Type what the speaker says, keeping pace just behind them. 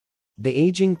The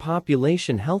Aging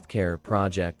Population Healthcare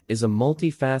Project is a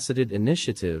multifaceted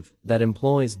initiative that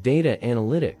employs data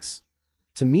analytics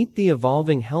to meet the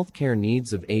evolving healthcare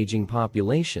needs of aging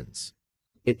populations.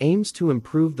 It aims to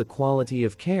improve the quality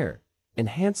of care,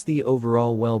 enhance the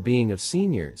overall well-being of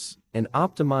seniors, and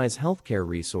optimize healthcare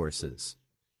resources.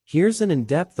 Here's an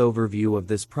in-depth overview of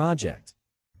this project.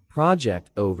 Project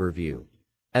Overview.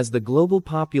 As the global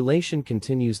population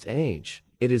continues to age,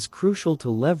 it is crucial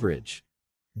to leverage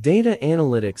data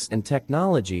analytics and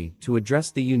technology to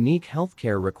address the unique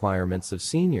healthcare requirements of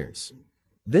seniors.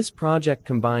 This project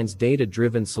combines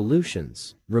data-driven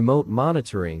solutions, remote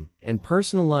monitoring, and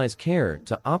personalized care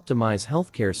to optimize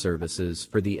healthcare services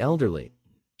for the elderly.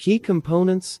 Key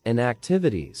components and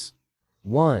activities.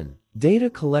 1. Data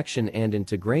collection and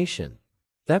integration.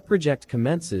 That project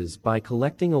commences by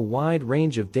collecting a wide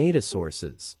range of data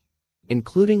sources,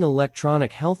 including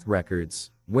electronic health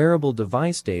records, wearable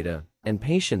device data, and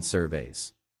patient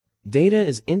surveys. Data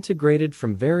is integrated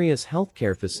from various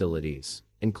healthcare facilities,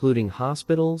 including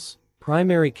hospitals,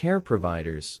 primary care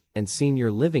providers, and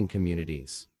senior living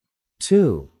communities.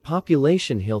 2.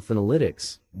 Population health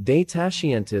analytics. Data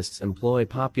scientists employ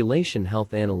population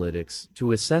health analytics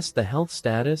to assess the health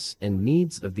status and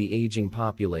needs of the aging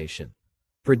population.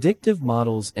 Predictive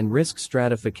models and risk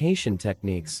stratification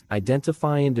techniques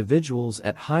identify individuals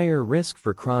at higher risk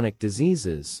for chronic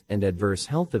diseases and adverse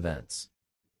health events.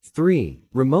 3.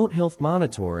 Remote health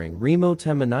monitoring. Remote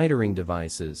monitoring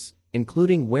devices,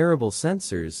 including wearable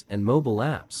sensors and mobile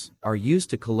apps, are used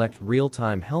to collect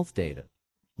real-time health data.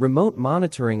 Remote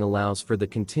monitoring allows for the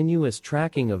continuous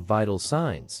tracking of vital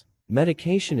signs,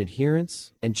 medication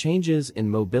adherence, and changes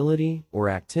in mobility or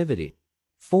activity.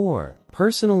 4.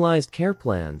 Personalized care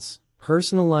plans.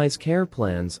 Personalized care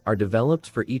plans are developed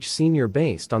for each senior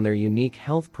based on their unique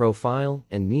health profile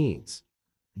and needs.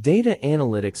 Data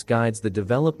analytics guides the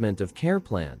development of care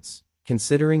plans,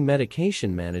 considering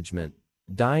medication management,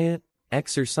 diet,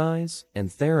 exercise,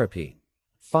 and therapy.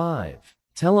 5.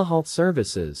 Telehealth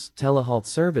services. Telehealth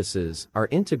services are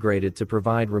integrated to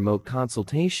provide remote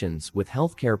consultations with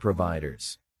healthcare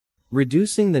providers,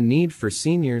 reducing the need for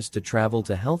seniors to travel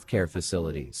to healthcare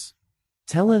facilities.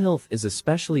 Telehealth is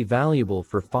especially valuable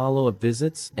for follow-up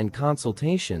visits and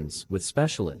consultations with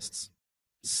specialists.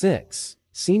 6.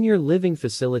 Senior living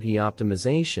facility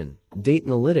optimization. Data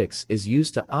analytics is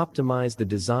used to optimize the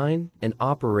design and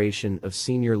operation of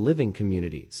senior living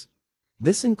communities.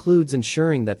 This includes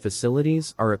ensuring that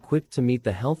facilities are equipped to meet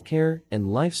the healthcare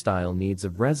and lifestyle needs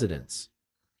of residents,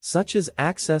 such as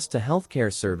access to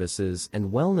healthcare services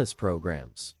and wellness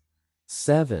programs.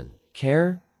 7.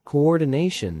 Care,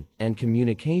 coordination, and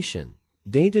communication.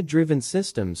 Data-driven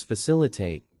systems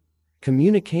facilitate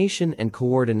communication and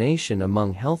coordination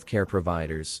among healthcare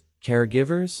providers,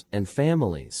 caregivers, and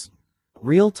families.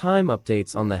 Real-time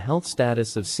updates on the health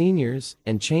status of seniors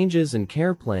and changes in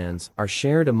care plans are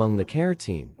shared among the care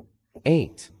team.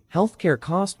 8. Healthcare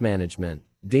cost management.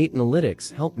 Data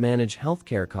analytics help manage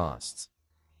healthcare costs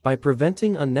by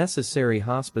preventing unnecessary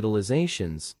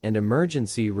hospitalizations and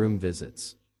emergency room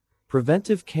visits.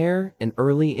 Preventive care and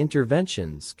early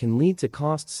interventions can lead to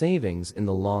cost savings in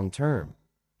the long term.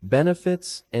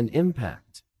 Benefits and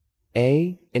impact.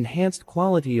 A. Enhanced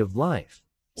quality of life.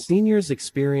 Seniors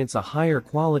experience a higher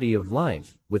quality of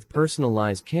life with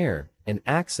personalized care and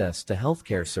access to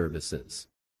healthcare services.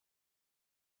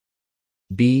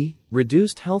 B.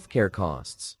 Reduced healthcare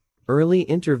costs. Early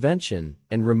intervention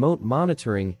and remote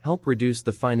monitoring help reduce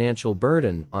the financial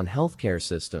burden on healthcare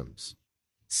systems.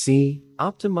 C.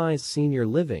 Optimized senior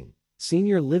living.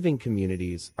 Senior living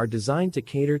communities are designed to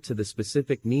cater to the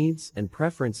specific needs and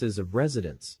preferences of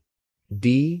residents.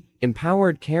 D.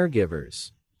 Empowered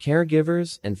caregivers.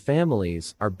 Caregivers and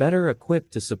families are better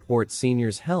equipped to support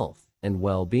seniors' health and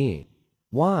well-being.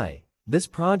 Why? This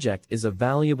project is a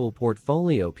valuable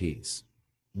portfolio piece.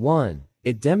 1.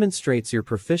 It demonstrates your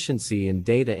proficiency in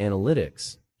data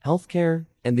analytics, healthcare,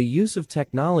 and the use of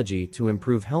technology to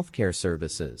improve healthcare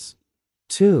services.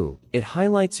 2. It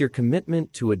highlights your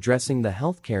commitment to addressing the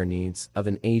healthcare needs of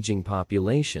an aging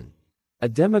population, a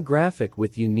demographic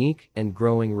with unique and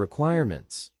growing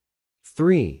requirements.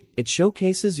 3. It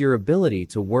showcases your ability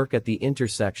to work at the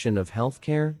intersection of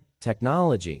healthcare,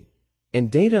 technology, and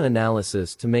data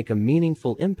analysis to make a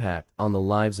meaningful impact on the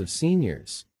lives of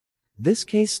seniors. This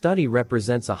case study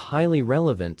represents a highly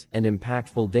relevant and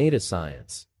impactful data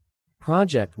science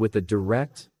project with a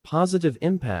direct, positive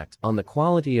impact on the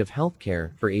quality of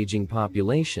healthcare for aging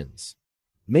populations,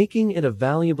 making it a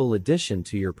valuable addition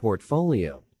to your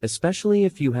portfolio, especially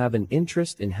if you have an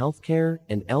interest in healthcare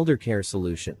and eldercare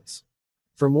solutions.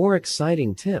 For more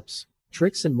exciting tips,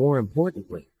 tricks, and more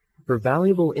importantly, For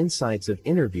valuable insights of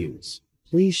interviews,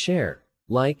 please share,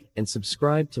 like, and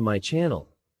subscribe to my channel.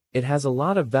 It has a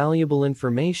lot of valuable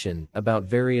information about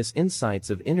various insights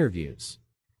of interviews.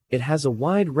 It has a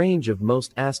wide range of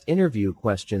most asked interview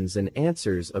questions and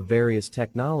answers of various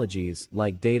technologies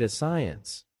like data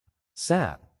science,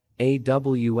 SAP,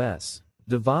 AWS,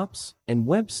 DevOps, and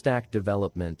web stack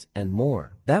development, and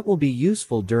more. That will be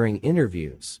useful during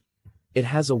interviews. It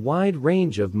has a wide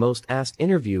range of most asked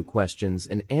interview questions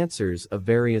and answers of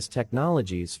various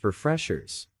technologies for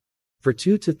freshers, for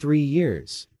 2 to 3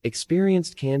 years,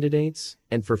 experienced candidates,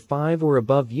 and for 5 or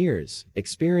above years,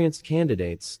 experienced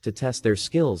candidates to test their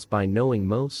skills by knowing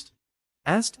most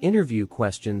asked interview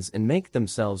questions and make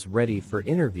themselves ready for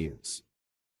interviews.